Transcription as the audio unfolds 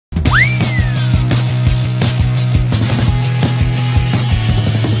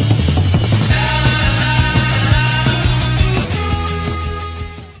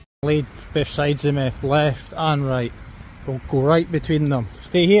blade both sides of me, left and right. We'll go right between them.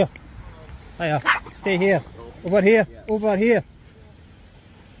 Stay here. Hiya. Stay here. Over here. Over here.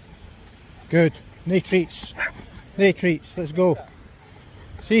 Good. No treats. No treats. Let's go.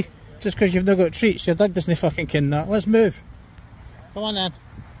 See? Just because you've not got treats, your dad doesn't fucking ken that. Let's move. Come on then.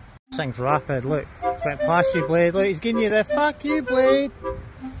 This thing's rapid, look. It's went past you, Blade. Look, he's giving you the fuck you, Blade.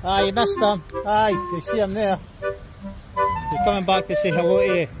 Aye, you missed him. Aye, you see him there. He's coming back to say hello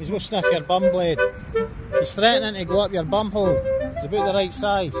to you. He's going to sniff your bum, Blade. He's threatening to go up your bum hole. It's about the right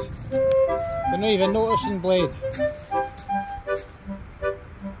size. You're not even noticing, Blade.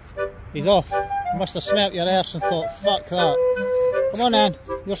 He's off. He must have smelt your arse and thought, fuck that. Come on then,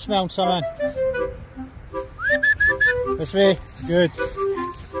 you're smelling something. This way, good.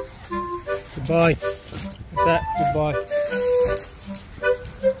 Goodbye. That's it, goodbye.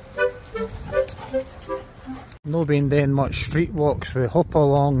 No been doing much street walks with Hop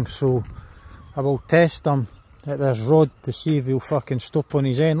along, so I will test him at this rod to see if he'll fucking stop on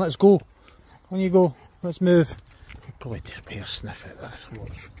his end. Let's go. On you go. Let's move. He'll probably just be a sniff at this.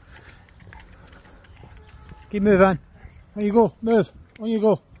 Watch. Keep moving. On you go. Move. On you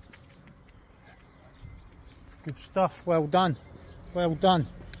go. Good stuff. Well done. Well done.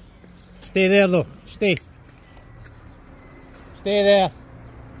 Stay there though. Stay. Stay there.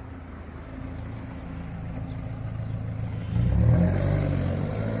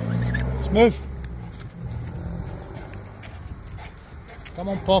 Let's move. Come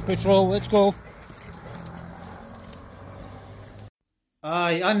on, Paw Patrol. Let's go.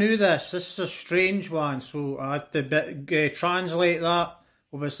 Aye, I knew this. This is a strange one, so I had to translate that.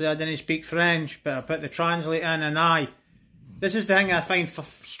 Obviously, I didn't speak French, but I put the translate in, and aye. This is the thing I find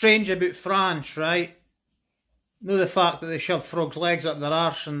strange about France, right? Know the fact that they shove frogs' legs up their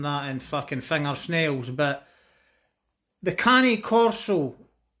arse and that and fucking finger snails, but the cane corso,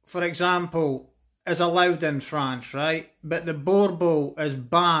 for example, is allowed in France, right? But the boerboel is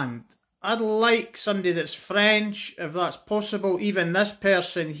banned. I'd like somebody that's French, if that's possible, even this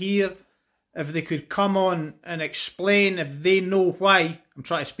person here, if they could come on and explain if they know why. I'm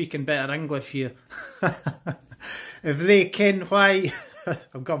trying to speak in better English here. If they ken why,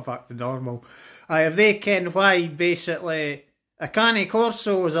 I've gone back to normal. If they ken why, basically, a cane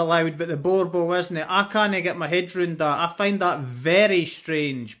corso is allowed, but the boerboel isn't it? I can't get my head round that. I find that very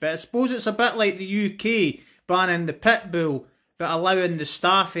strange. But I suppose it's a bit like the UK banning the pit bull, but allowing the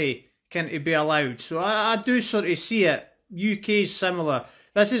staffy can't be allowed. So I do sort of see it. UK's similar.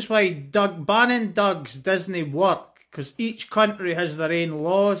 This is why banning dogs doesn't work, because each country has their own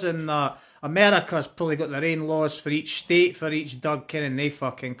laws, and America's probably got their own laws for each state, for each dog, and they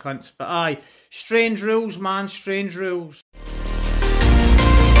fucking cunts. But aye, strange rules, man, strange rules.